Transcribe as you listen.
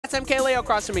That's MKLeo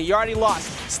across from me. You already lost.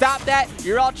 Stop that.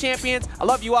 You're all champions. I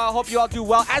love you all. I hope you all do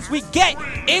well. As we get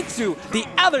into the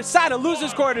other side of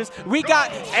losers quarters, we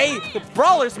got a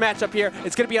brawlers matchup here.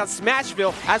 It's going to be on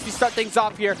Smashville as we start things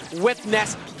off here with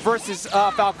Ness versus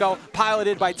Falco,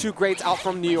 piloted by two greats out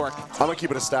from New York. I'm going to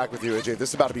keep it a stack with you, AJ. This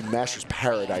is about to be Masher's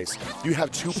paradise. You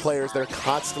have two players that are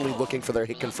constantly looking for their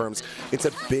hit confirms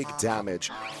into big damage,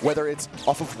 whether it's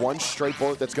off of one straight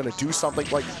bullet that's going to do something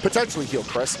like potentially heal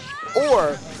Chris,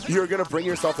 or you're going to bring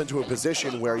yourself into a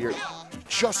position where you're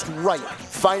just right,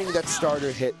 finding that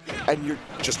starter hit, and you're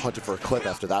just hunting for a clip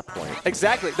after that point.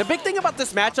 Exactly. The big thing about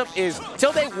this matchup is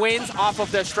Tilde wins off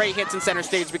of the straight hits in center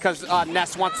stage because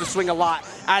Ness wants to swing a lot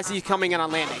as he's coming in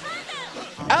on landing.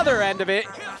 Other end of it,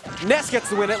 Ness gets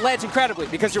the win at ledge incredibly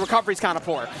because your recovery is kind of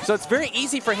poor. So it's very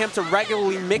easy for him to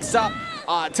regularly mix up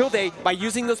Tilde by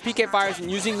using those PK fires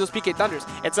and using those PK thunders.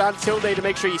 It's on Tilde to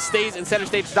make sure he stays in center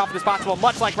stage as often as possible,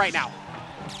 much like right now.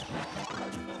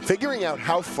 Figuring out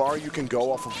how far you can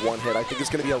go off of one hit, I think is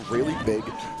going to be a really big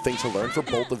thing to learn for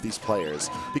both of these players.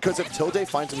 Because if Tilde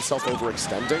finds himself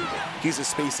overextending, he's a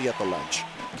spacey at the ledge.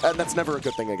 And that's never a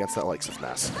good thing against the likes of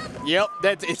Ness. Yep,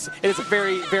 it is a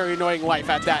very, very annoying life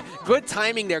at that. Good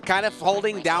timing there, kind of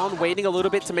holding down, waiting a little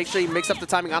bit to make sure he mix up the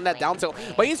timing on that down tilt.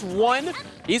 But he's one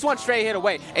straight hit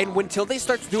away. And when Tilde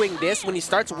starts doing this, when he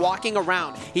starts walking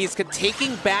around, he's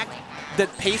taking back the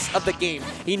pace of the game.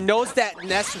 He knows that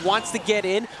Ness wants to get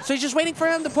in, so he's just waiting for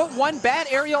him to put one bad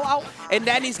aerial out, and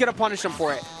then he's going to punish him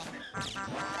for it.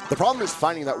 The problem is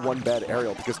finding that one bad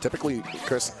aerial, because typically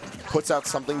Chris puts out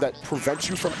something that prevents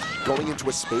you from going into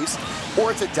a space,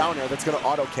 or it's a down air that's going to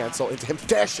auto-cancel into him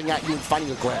dashing at you and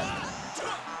finding a grab.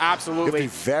 Absolutely. You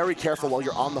have to be very careful while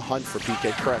you're on the hunt for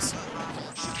PkChris.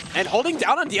 And holding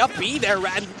down on the up B there,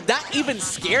 and not even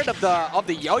scared of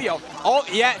the yo-yo. Oh,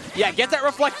 yeah, get that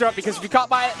reflector up, because if you got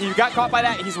caught by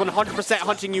that, he's 100%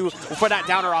 hunting you for that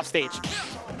downer off stage.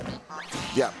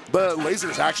 Yeah, the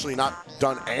laser's actually not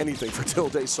done anything for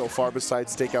Tilde so far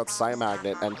besides take out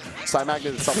Psy-Magnet, and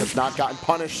Psy-Magnet itself has not gotten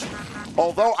punished.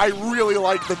 Although I really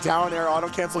like the down air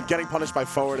auto-cancel getting punished by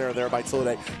forward air there by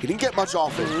Tilde. He didn't get much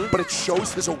off it, but it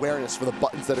shows his awareness for the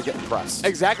buttons that are getting pressed.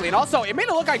 Exactly, and also it made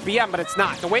it look like BM, but it's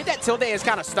not. The way that Tilde has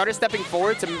kind of started stepping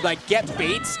forward to like get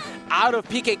baits out of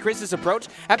PkChris' approach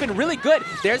have been really good.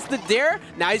 There's the dare.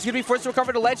 Now he's going to be forced to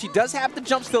recover the ledge. He does have the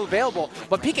jump still available,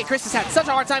 but PkChris has had such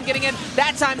a hard time getting in.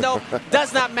 That time, though,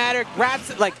 does not matter.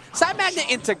 Grabs, like, Psy-Magnet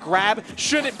into grab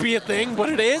shouldn't be a thing, but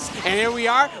it is. And here we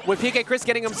are with PkChris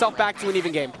getting himself back to an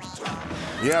even game.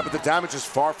 Yeah, but the damage is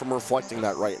far from reflecting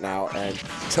that right now. And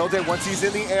Tilde, once he's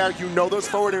in the air, you know those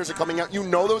forward airs are coming out, you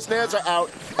know those nairs are out,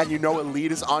 and you know a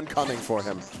lead is oncoming for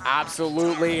him.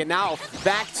 Absolutely. And now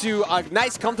back to a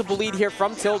nice, comfortable lead here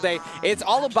from Tilde. It's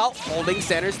all about holding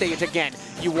center stage again.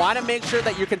 You want to make sure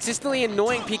that you're consistently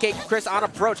annoying PkChris on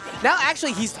approach. Now,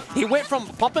 actually, he went from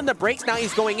pumping the brakes, now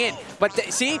he's going in. But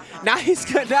see, now he's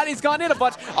gone in a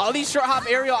bunch. All these short hop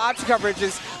aerial option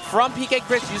coverages from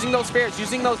PkChris, using those fares,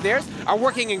 using those dares, are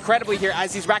working incredibly here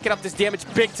as he's racking up this damage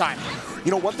big time. You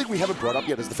know, one thing we haven't brought up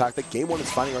yet is the fact that Game 1 is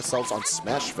finding ourselves on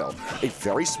Smashville, a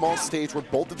very small stage where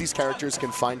both of these characters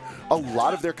can find a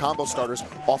lot of their combo starters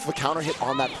off of a counter hit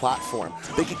on that platform.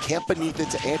 They can camp beneath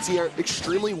it to anti-air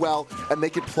extremely well, and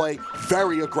they can play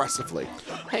very aggressively.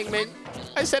 Hangman,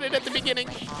 I said it at the beginning.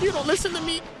 You don't listen to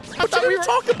me. I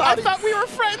thought we were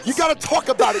friends. You gotta talk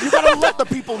about it. You gotta let the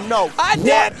people know. I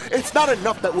did. It's not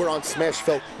enough that we're on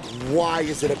Smashville. Why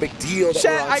is it a big deal that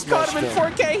we're on Smashville? I caught him in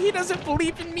 4K. He doesn't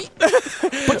believe in me.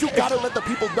 But you gotta let the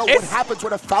people know what happens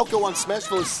when a Falco on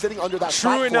Smashville is sitting under that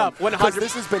platform. True enough, 100%. Because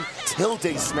this has been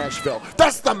Tilde's Smashville.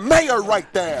 That's the mayor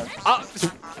right there.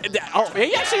 Actually,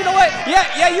 you know what?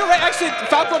 Yeah, you're right. Actually,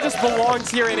 Falco just belongs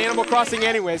here in Animal Crossing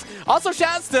anyways. Also,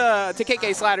 shouts to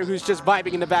KK Slider, who's just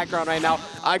vibing in the background right now.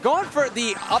 Going for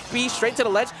the up B straight to the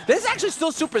ledge. This is actually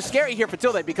still super scary here for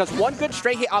Tilde because one good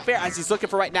straight hit up air, as he's looking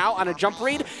for right now on a jump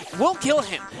read, will kill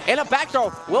him. And a back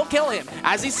throw will kill him.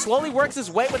 As he slowly works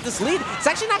his way with this lead, it's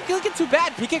actually not looking too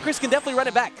bad. PkChris can definitely run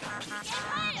it back.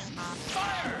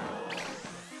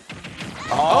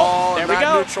 Oh, there we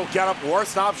go. Neutral get up.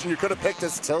 Worst option you could have picked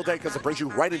is Tilde because it brings you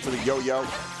right into the yo-yo.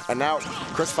 And now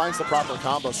Chris finds the proper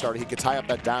combo starter. He could tie up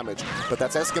that damage, but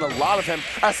that's asking a lot of him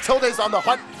as Tilde's on the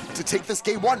hunt to take this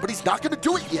game 1, but he's not going to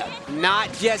do it yet.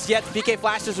 Not just yet. PK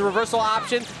Flash is a reversal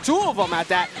option. 2 of them at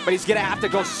that, but he's going to have to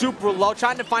go super low,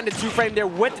 trying to find a 2-frame there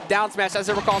with the down smash. As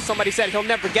I recall, somebody said he'll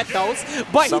never get those,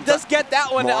 but he does get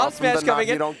that one. The up smash coming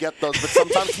in. You don't get those, but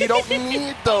sometimes you don't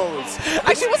need those.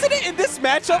 Actually, wasn't it in this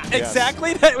matchup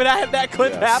exactly that when I had that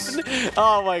clip happen?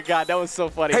 Oh my God, that was so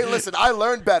funny. Hey, listen, I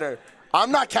learned better.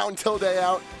 I'm not counting Tilde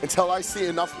out until I see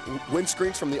enough win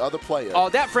screens from the other player. Oh,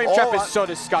 that frame trap is so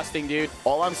disgusting, dude.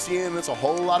 All I'm seeing is a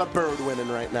whole lot of bird winning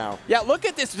right now. Yeah, look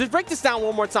at this. Just break this down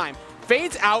one more time.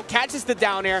 Fades out, catches the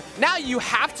down air. Now you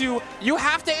have to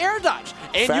air dodge,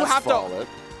 and Fast you have fall to, it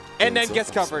and then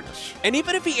gets covered. And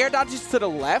even if he air dodges to the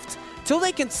left,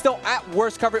 Tilde can still at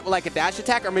worst cover it with like a dash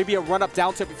attack or maybe a run up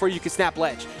down tip before you can snap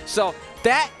ledge. So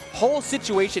that whole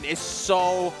situation is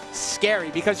so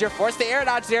scary because you're forced to air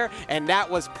dodge there, and that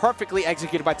was perfectly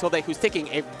executed by Tilde, who's taking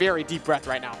a very deep breath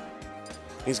right now.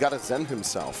 He's got to zen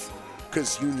himself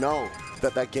because you know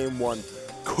that game one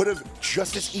could have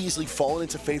just as easily fallen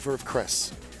into favor of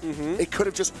Chris. It could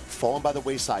have just fallen by the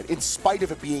wayside in spite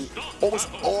of it being almost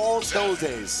all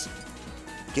Tilde's.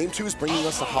 Game 2 is bringing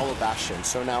us the Hollow Bastion,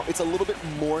 so now it's a little bit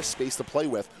more space to play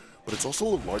with, but it's also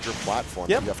a larger platform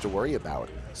that you have to worry about.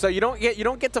 So you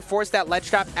don't get to force that ledge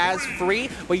trap as free,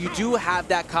 but you do have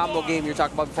that combo game you're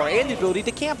talking about before and the ability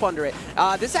to camp under it.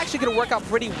 This is actually going to work out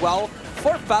pretty well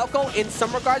for Falco in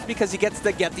some regards because he gets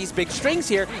to get these big strings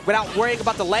here without worrying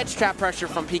about the ledge trap pressure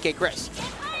from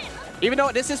PkChris. Even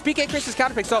though this is PkChris'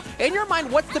 counterpick. So in your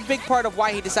mind, what's the big part of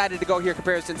why he decided to go here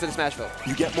comparison to the Smashville?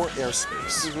 You get more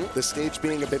airspace. The stage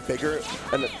being a bit bigger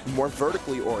and more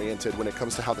vertically oriented when it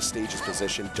comes to how the stage is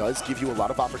positioned does give you a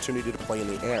lot of opportunity to play in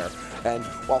the air. And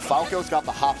while Falco's got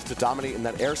the hops to dominate in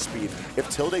that airspeed, if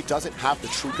Tilde doesn't have the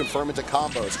true confirm into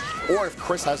combos, or if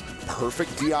Chris has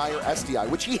perfect DI or SDI,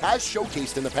 which he has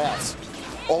showcased in the past,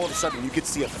 all of a sudden you could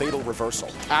see a fatal reversal.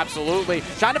 Absolutely.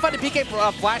 Trying to find a PK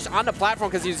flash on the platform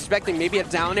because he's expecting maybe a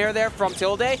down air there from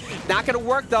Tilde. Not going to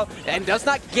work though, and does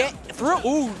not get through.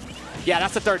 Ooh. Yeah,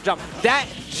 that's the third jump. That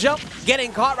jump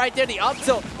getting caught right there, the up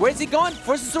tilt. Where's he going?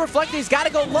 Forces the reflector. He's got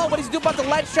to go low. What does he do about the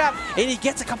ledge trap? And he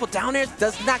gets a couple down airs.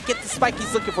 Does not get the spike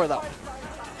he's looking for though.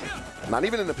 Not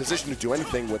even in a position to do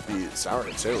anything with the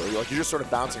Siren too. Like, you're just sort of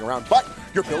bouncing around, but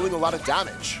you're building a lot of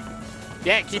damage.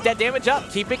 Yeah, keep that damage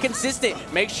up. Keep it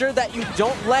consistent. Make sure that you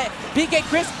don't let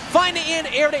PkChris find it in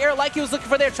air-to-air like he was looking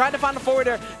for there. Trying to find a forward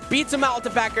air. Beats him out with the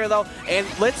back air, though. And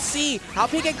let's see how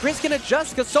PkChris can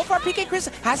adjust, because so far PkChris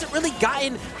hasn't really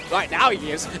gotten... All right, now he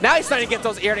is. Now he's starting to get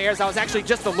those air-to-airs I was actually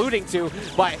just alluding to.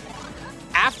 But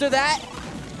after that,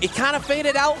 it kind of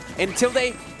faded out until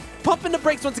they pump in the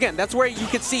brakes once again. That's where you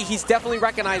can see he's definitely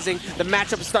recognizing the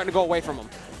matchup is starting to go away from him.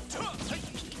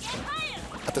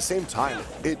 At the same time,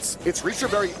 it's reached a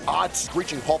very odd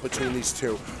screeching halt between these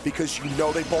two because you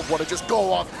know they both want to just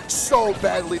go off so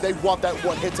badly. They want that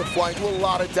one hit to fly into a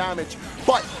lot of damage.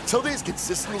 But Tilde has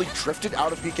consistently drifted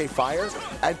out of PK Fire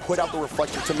and put out the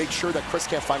reflector to make sure that Chris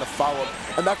can't find a follow-up.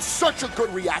 And that's such a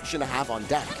good reaction to have on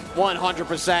deck.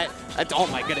 100%. Oh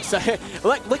my goodness.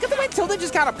 Look at the way Tilde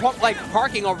just kind of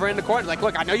parking over in the corner. Like,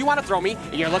 look, I know you want to throw me.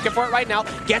 You're looking for it right now.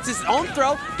 Gets his own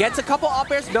throw. Gets a couple up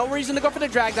airs. No reason to go for the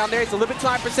drag down there. It's a little bit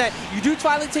 29%. You do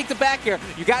finally take the back here.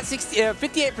 You got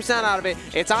 58% out of it.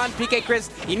 It's on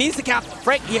PkChris. He needs to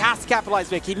Frank, he has to capitalize,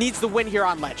 Vic. He needs the win here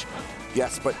on ledge.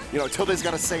 Yes, but, you know, Tilde's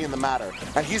got a say in the matter,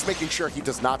 and he's making sure he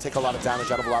does not take a lot of damage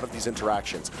out of a lot of these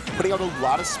interactions. Putting out a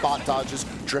lot of spot dodges,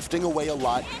 drifting away a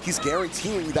lot. He's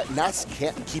guaranteeing that Ness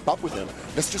can't keep up with him.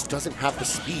 Ness just doesn't have the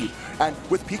speed. And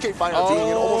with PK Fire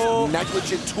being an almost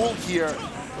negligent tool here,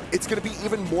 it's going to be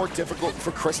even more difficult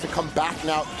for Chris to come back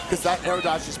now because that air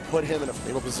dodge just put him in a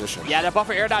fatal position. Yeah, that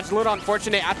buffer air dodge is a little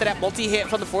unfortunate. After that multi-hit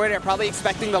from the forward air, probably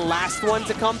expecting the last one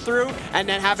to come through and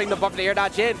then having the buffer air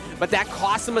dodge in. But that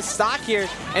cost him a stock here,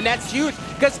 and that's huge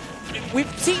because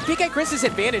we've seen PkChris'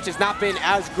 advantage has not been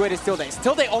as good as Tilde's.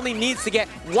 Tilde only needs to get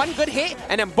one good hit,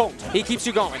 and then boom, he keeps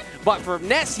you going. But for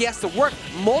Ness, he has to work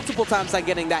multiple times on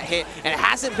getting that hit, and it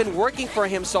hasn't been working for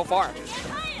him so far.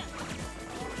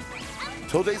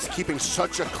 Tilde's keeping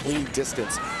such a clean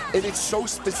distance, and it's so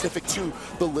specific to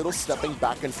the little stepping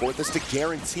back and forth as to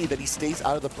guarantee that he stays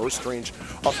out of the burst range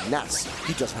of Ness.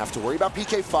 He doesn't have to worry about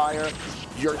PK Fire.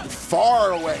 You're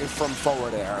far away from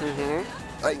forward air.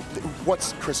 Like,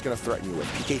 what's Chris going to threaten you with?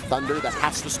 PK Thunder that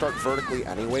has to start vertically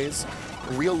anyways?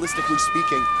 Realistically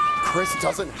speaking, Chris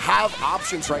doesn't have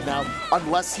options right now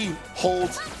unless he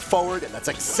holds forward, and that's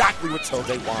exactly what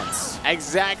Tilde wants.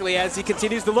 Exactly, as he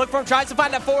continues to look for him, tries to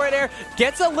find that forward air,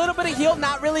 gets a little bit of heal,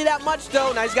 not really that much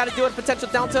though. Now he's got to do a potential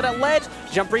down to that ledge.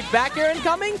 Jump reach back air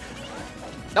incoming.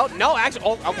 No, actually,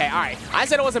 okay, all right. I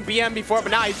said it wasn't BM before, but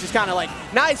now he's just kind of like,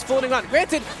 now he's floating on.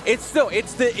 Granted, it's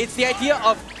the idea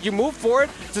of you move forward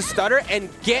to stutter and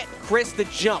get Chris the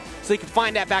jump so he can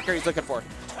find that back air he's looking for.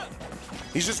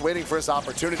 He's just waiting for his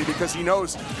opportunity because he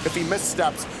knows if he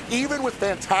missteps, even with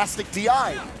fantastic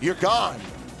DI, you're gone.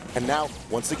 And now,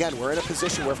 once again, we're in a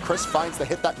position where if Chris finds the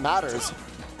hit that matters,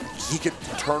 he could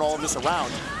turn all of this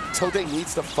around. Tilde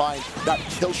needs to find that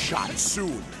kill shot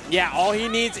soon. Yeah, all he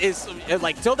needs is,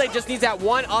 like, Tilde just needs that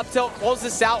one up tilt, close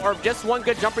this out, or just one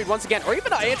good jump read once again, or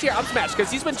even an anti-air up smash,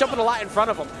 because he's been jumping a lot in front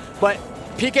of him. But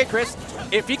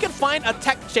PkChris, if he can find a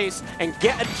tech chase and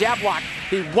get a jab block,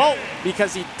 he won't,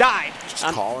 because he died. Just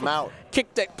call him out.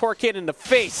 Kick that poor kid in the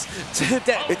face.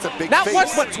 It's a big Not face.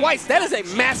 once, but twice. That is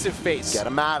a massive face. Get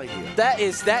him out of here. That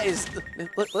is,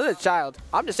 look at the child.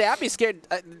 I'm just saying, I'd be scared,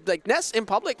 like, Ness in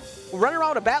public, running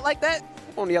around with a bat like that,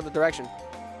 on the other direction.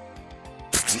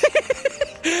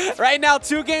 Right now,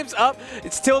 2 games up.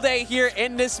 It's Tilde here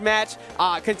in this match,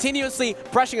 continuously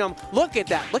brushing him. Look at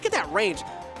that. Look at that range.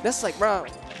 Ness like, bro,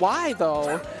 why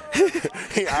though?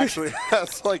 He actually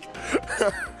has, like...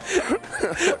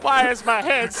 Why is my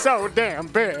head so damn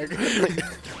big?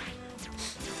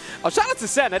 Oh, shout out to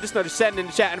Sen. I just noticed Sen in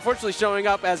the chat. Unfortunately, showing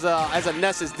up as a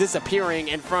Ness is disappearing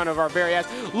in front of our very eyes.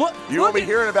 Look, you will be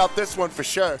hearing about this one for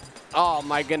sure. Oh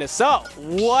my goodness. So,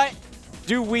 what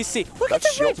do we see? Look That's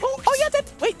at the range. shield. Oh yeah,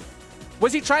 wait.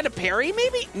 Was he trying to parry?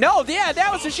 Maybe? No. Yeah,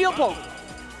 that was a shield poke.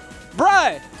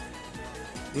 Bruh.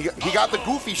 He got the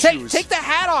goofy shoes. Take the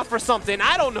hat off or something.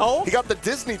 I don't know. He got the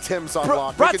Disney Tims on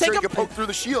lock. Bro, making sure he can poke through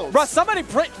the shields. Bro, somebody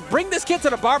bring this kid to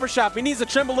the barbershop. He needs to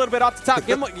trim a little bit off the top.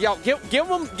 Give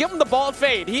him the bald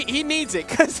fade. He needs it,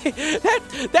 because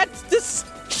that's just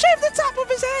shave the top of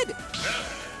his head.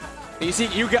 You see,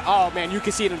 oh man, you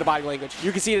can see it in the body language.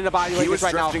 You can see it in the body language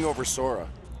right now. He was drifting over Sora.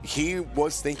 He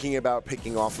was thinking about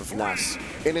picking off of Ness.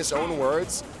 In his own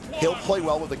words, he'll play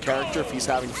well with the character if he's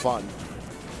having fun.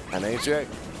 And AJ,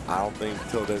 I don't think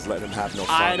Tilde's letting him have no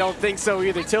fun. I don't think so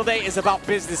either. Tilde is about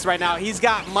business right now. He's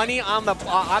got money on the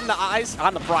prize.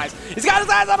 He's got his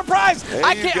eyes on the prize.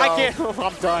 I can't.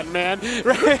 I'm done, man.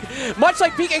 Much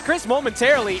like PkChris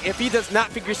momentarily, if he does not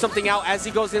figure something out as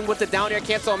he goes in with the down air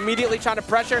cancel, immediately trying to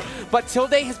pressure. But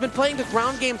Tilde has been playing the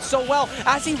ground game so well.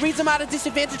 As he reads him out of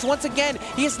disadvantage once again,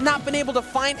 he has not been able to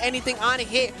find anything on a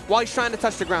hit while he's trying to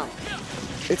touch the ground.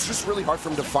 It's just really hard for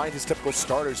him to find his typical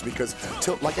starters because,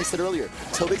 like I said earlier,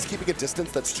 Tilde's keeping a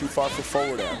distance that's too far for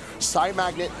forward air. Side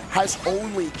Magnet has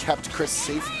only kept Chris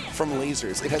safe from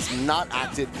lasers. It has not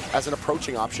acted as an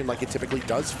approaching option like it typically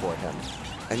does for him.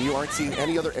 And you aren't seeing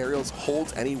any other aerials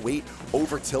hold any weight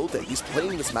over Tilde. He's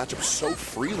playing this matchup so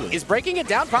freely. He's breaking it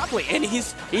down properly, and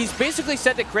he's basically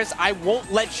said to Chris, I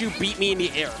won't let you beat me in the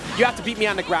air. You have to beat me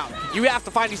on the ground. You have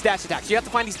to find these dash attacks. You have to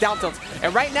find these down tilts.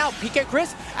 And right now,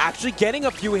 PkChris actually getting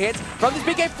a few hits from this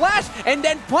PK Flash, and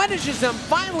then punishes him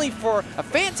finally for a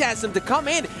Phantasm to come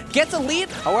in. Gets a lead,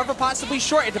 however possibly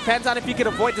short. It depends on if he can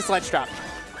avoid this ledge trap.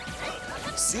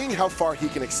 Seeing how far he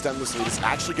can extend this lead is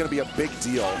actually going to be a big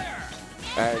deal.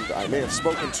 And I may have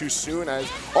spoken too soon as,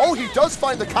 oh, he does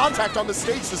find the contact on the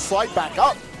stage to slide back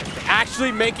up.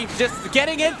 Actually just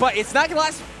getting in, but it's not going to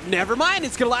last. Never mind,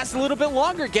 it's going to last a little bit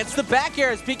longer. Gets the back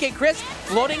air as PkChris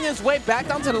floating his way back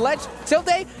down to the ledge. Tilde,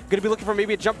 going to be looking for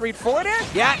maybe a jump read forward air?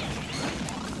 Yeah.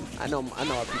 I know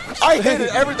how people I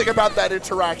hated everything about that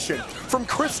interaction. From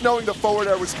Chris knowing the forward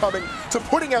air was coming, to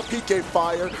putting out PK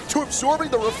Fire, to absorbing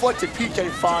the reflected PK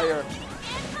Fire.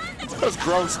 That was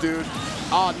gross, dude.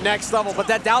 Oh, next level, but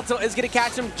that down tilt is going to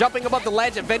catch him jumping above the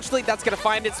ledge. Eventually, that's going to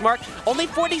find its mark. Only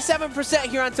 47%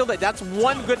 here on Tilde. That's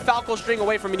one good Falco string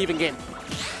away from an even game.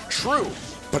 True,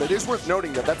 but it is worth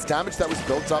noting that that's damage that was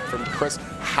built up from Chris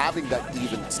having that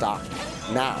even stock.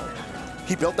 Now,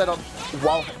 he built that up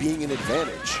while being an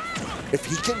advantage. If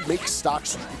he can make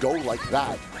stocks go like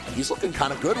that, he's looking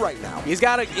kind of good right now. He's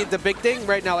got the big thing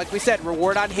right now, like we said,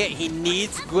 reward on hit. He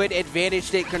needs good advantage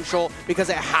state control because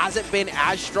it hasn't been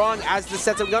as strong as the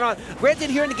sets have gone on. Granted,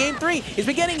 here in the game 3, he's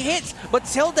been getting hits, but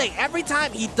Tilde, every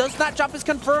time, he does not jump his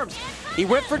confirms. He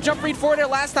went for jump read forward air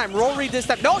last time, roll read this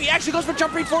time. No, he actually goes for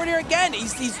jump read forward air again.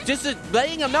 He's just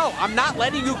letting him know, I'm not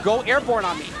letting you go airborne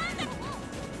on me.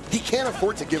 He can't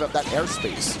afford to give up that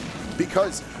airspace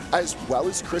because as well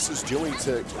as Chris is doing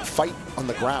to fight on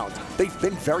the ground, they've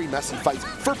been very messy fights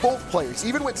for both players.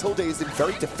 Even when Tilde is in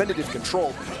very definitive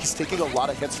control, he's taking a lot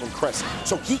of hits from Chris.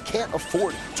 So he can't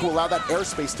afford to allow that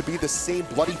airspace to be the same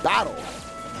bloody battle.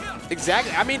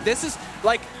 Exactly. I mean, this is,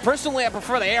 like, personally, I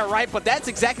prefer the air, right? But that's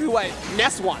exactly what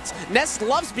Ness wants. Ness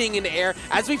loves being in the air.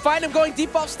 As we find him going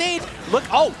deep off stage, look,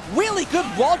 oh, really good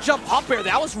wall jump up air.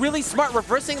 That was really smart,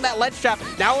 reversing that ledge trap.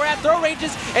 Now we're at throw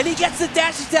ranges, and he gets the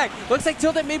dash attack. Looks like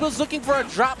Tilde maybe was looking for a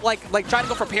drop, like trying to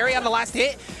go for parry on the last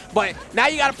hit. But now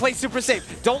you got to play super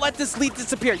safe. Don't let this lead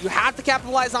disappear. You have to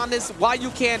capitalize on this while you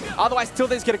can. Otherwise,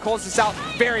 Tilde's going to close this out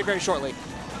very, very shortly.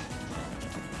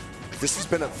 This has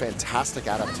been a fantastic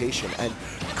adaptation, and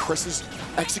Chris is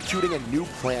executing a new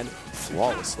plan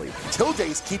flawlessly. Tilde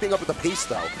is keeping up with the pace,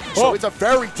 though, so it's a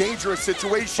very dangerous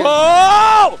situation.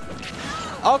 Oh!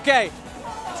 Okay.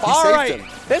 All right, him.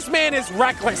 this man is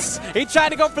reckless. He tried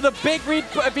to go for the big read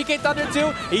PK Thunder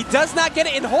 2. He does not get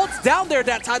it and holds down there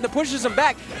that time that pushes him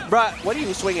back. Bruh, what are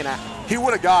you swinging at? He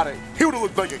would have got it. He would have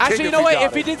looked like a king. Actually, you know what?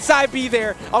 If he it. did side B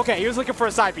there, okay, he was looking for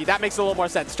a side B. That makes a little more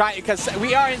sense. Try it because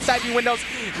we are in side B windows.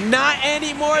 Not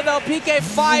anymore though. PK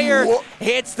Fire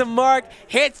hits the mark,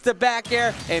 hits the back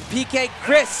air, and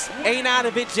PkChris ain't out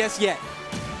of it just yet.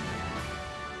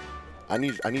 I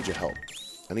need your help.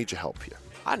 I need your help here.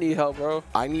 I need help, bro.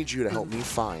 I need you to help me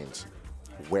find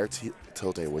where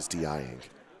Tilde was DIing.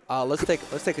 Let's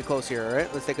take a close here, all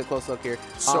right? Let's take a close look here.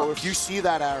 So if you see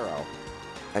that arrow,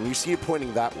 and you see it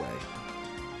pointing that way,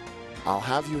 I'll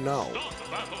have you know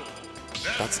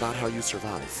that's not how you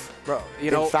survive. Bro, you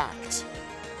know. In fact,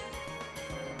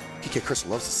 PkChris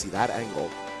loves to see that angle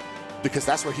because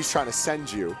that's where he's trying to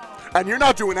send you. And you're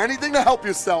not doing anything to help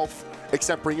yourself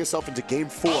except bring yourself into game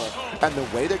 4. And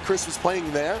the way that Chris was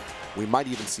playing there, we might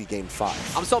even see game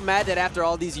 5. I'm so mad that after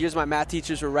all these years, my math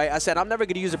teachers were right. I said, I'm never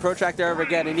going to use a protractor ever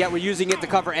again, and yet we're using it to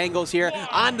cover angles here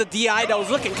on the DI that was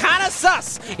looking kind of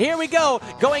sus. Here we go,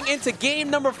 going into game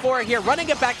number 4 here, running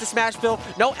it back to Smashville.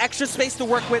 No extra space to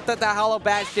work with at the Hollow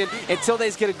Bastion, and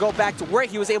Tilde's going to go back to where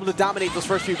he was able to dominate those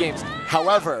first few games.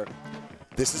 However,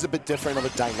 this is a bit different of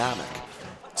a dynamic.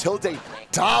 Tilde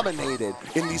dominated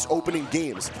in these opening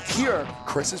games. Here,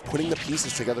 Chris is putting the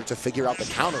pieces together to figure out the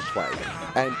counterplay.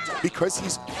 And because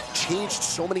he's changed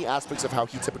so many aspects of how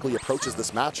he typically approaches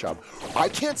this matchup, I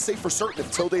can't say for certain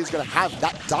if Tilde is going to have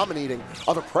that dominating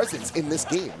of a presence in this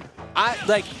game.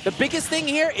 The biggest thing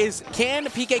here is, can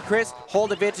PkChris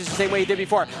hold advantage the same way he did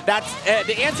before? That's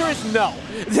the answer is no.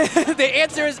 The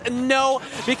answer is no,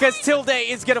 because Tilde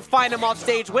is going to find him off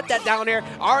stage with that down air,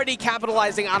 already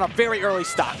capitalizing on a very early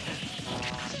stock.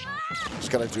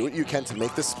 Just gotta do what you can to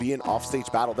make this be an off-stage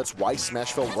battle. That's why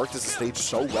Smashville worked as a stage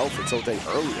so well for Tilde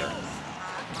earlier.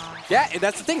 Yeah, and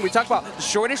that's the thing. We talked about the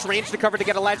shortest range to cover to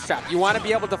get a ledge trap. You want to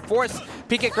be able to force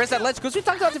PkChris at ledge, because we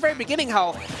talked about at the very beginning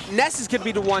how Ness is going to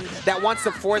be the one that wants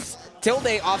to force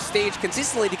Tilde off stage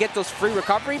consistently to get those free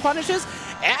recovery punishes.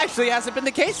 It actually hasn't been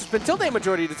the case. It's been Tilde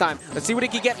majority of the time. Let's see what he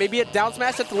can get. Maybe a down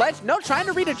smash at the ledge. No, trying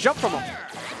to read a jump from him.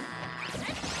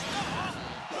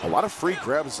 A lot of free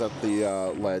grabs at the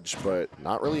ledge, but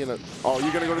not really in a... Oh,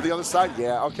 you're going to go to the other side?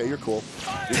 Yeah, okay, you're cool.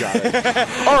 You got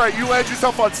it. All right, you land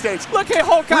yourself on stage. Look at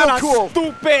Hokana, cool.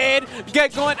 Stupid.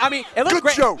 Get going. I mean, it looked Good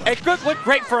great. joke. It looked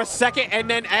great for a second, and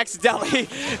then accidentally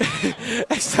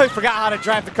forgot how to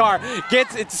drive the car.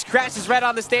 It crashes right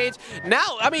on the stage.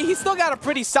 Now, I mean, he's still got a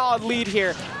pretty solid lead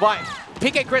here, but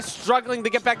PkChris struggling to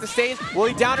get back to stage. Will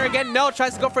he down her again? No,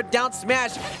 tries to go for a down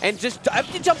smash and just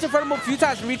jumps in front of him a few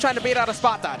times when he's trying to bait out a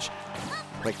spot dodge.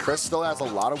 Like, Chris still has a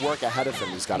lot of work ahead of him.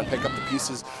 He's got to pick up the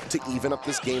pieces to even up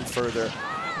this game further.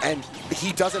 And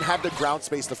he doesn't have the ground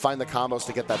space to find the combos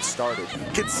to get that started.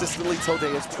 Consistently, Tilde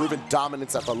has proven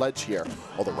dominance at the ledge here.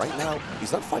 Although right now,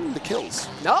 he's not finding the kills.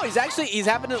 No, he's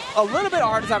having a little bit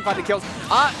harder time finding kills.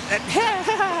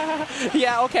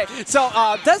 Yeah, okay. So,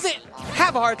 doesn't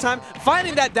have a hard time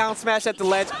finding that down smash at the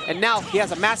ledge, and now he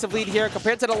has a massive lead here.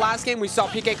 Compared to the last game, we saw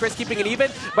PkChris keeping it even,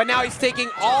 but now he's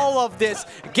taking all of this,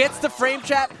 gets the frame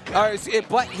trap,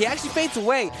 but he actually fades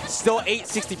away. Still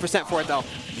 60% for it, though.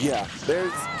 Yeah,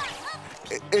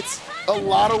 it's a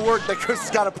lot of work that Chris has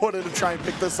got to put in to try and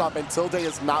pick this up, and Tilde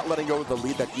is not letting go of the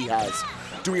lead that he has.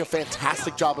 Doing a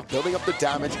fantastic job of building up the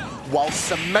damage while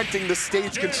cementing the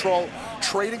stage control,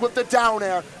 trading with the down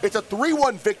air. It's a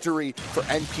 3-1 victory for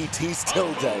NPT's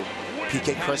Tilde.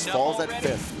 PkChris falls at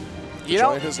 5th.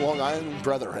 Join his Long Island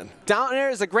brethren. Down air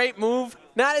is a great move.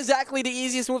 Not exactly the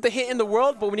easiest move to hit in the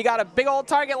world, but when you got a big old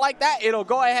target like that, it'll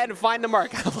go ahead and find the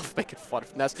mark. I love making fun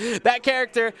of Ness. That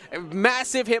character,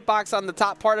 massive hitbox on the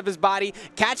top part of his body,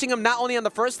 catching him not only on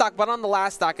the first stock, but on the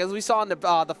last stock, as we saw in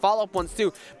the follow-up ones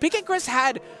too. PkChris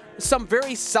had some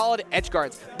very solid edge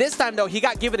guards. This time, though, he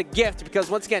got given a gift because,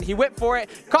 once again, he went for it,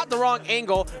 caught the wrong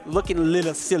angle, looking a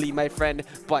little silly, my friend,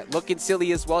 but looking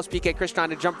silly as well as PkChris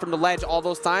trying to jump from the ledge all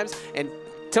those times, and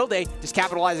Tilde just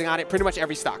capitalizing on it pretty much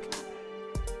every stock.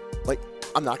 Like,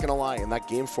 I'm not going to lie, in that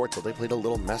game 4, Tilde played a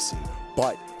little messy,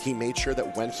 but he made sure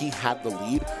that when he had the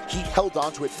lead, he held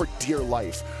on to it for dear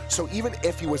life. So even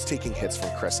if he was taking hits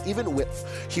from Chris, even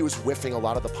if he was whiffing a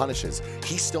lot of the punishes,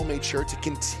 he still made sure to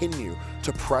continue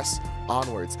to press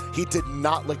onwards. He did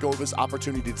not let go of his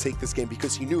opportunity to take this game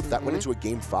because he knew if that went into a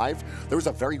game 5, there was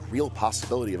a very real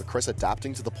possibility of Chris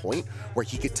adapting to the point where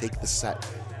he could take the set.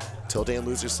 Tilde and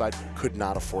loser's side could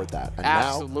not afford that. And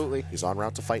absolutely. Now he's en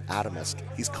route to fight Adamisk.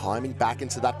 He's climbing back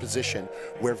into that position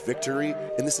where victory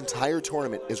in this entire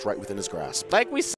tournament is right within his grasp. Like we